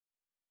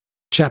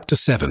Chapter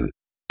 7.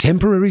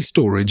 Temporary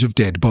Storage of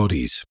Dead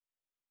Bodies.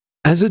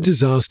 As a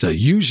disaster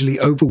usually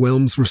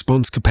overwhelms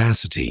response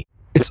capacity,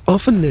 it's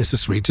often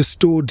necessary to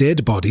store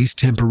dead bodies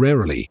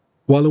temporarily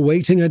while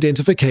awaiting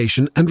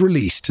identification and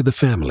release to the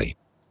family.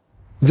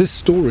 This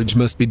storage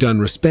must be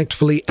done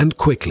respectfully and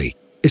quickly,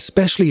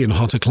 especially in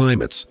hotter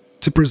climates,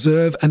 to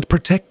preserve and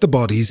protect the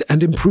bodies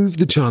and improve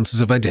the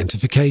chances of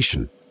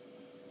identification.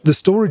 The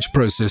storage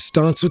process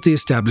starts with the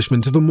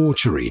establishment of a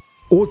mortuary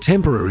or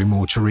temporary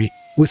mortuary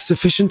with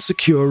sufficient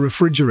secure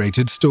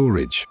refrigerated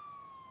storage.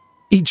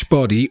 Each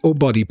body or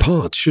body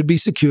part should be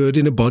secured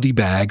in a body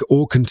bag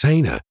or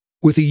container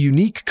with a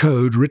unique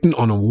code written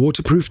on a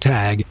waterproof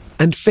tag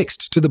and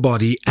fixed to the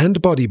body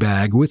and body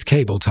bag with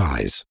cable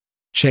ties.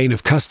 Chain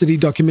of custody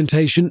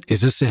documentation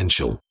is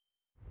essential.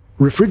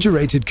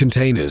 Refrigerated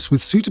containers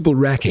with suitable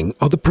racking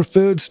are the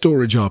preferred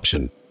storage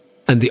option,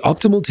 and the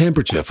optimal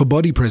temperature for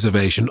body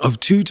preservation of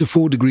 2 to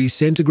 4 degrees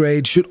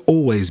centigrade should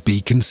always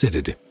be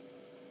considered.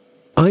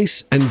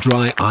 Ice and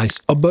dry ice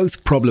are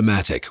both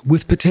problematic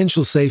with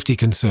potential safety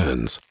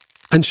concerns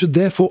and should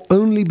therefore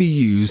only be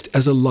used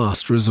as a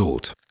last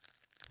resort.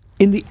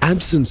 In the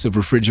absence of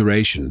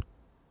refrigeration,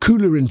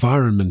 cooler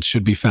environments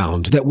should be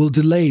found that will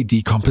delay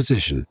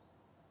decomposition.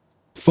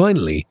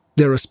 Finally,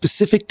 there are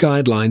specific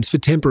guidelines for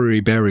temporary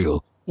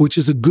burial, which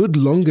is a good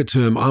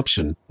longer-term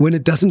option when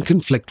it doesn't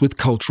conflict with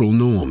cultural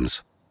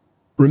norms.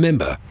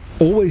 Remember,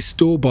 always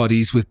store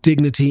bodies with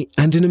dignity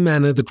and in a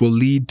manner that will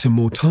lead to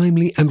more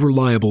timely and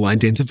reliable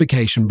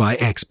identification by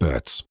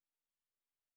experts.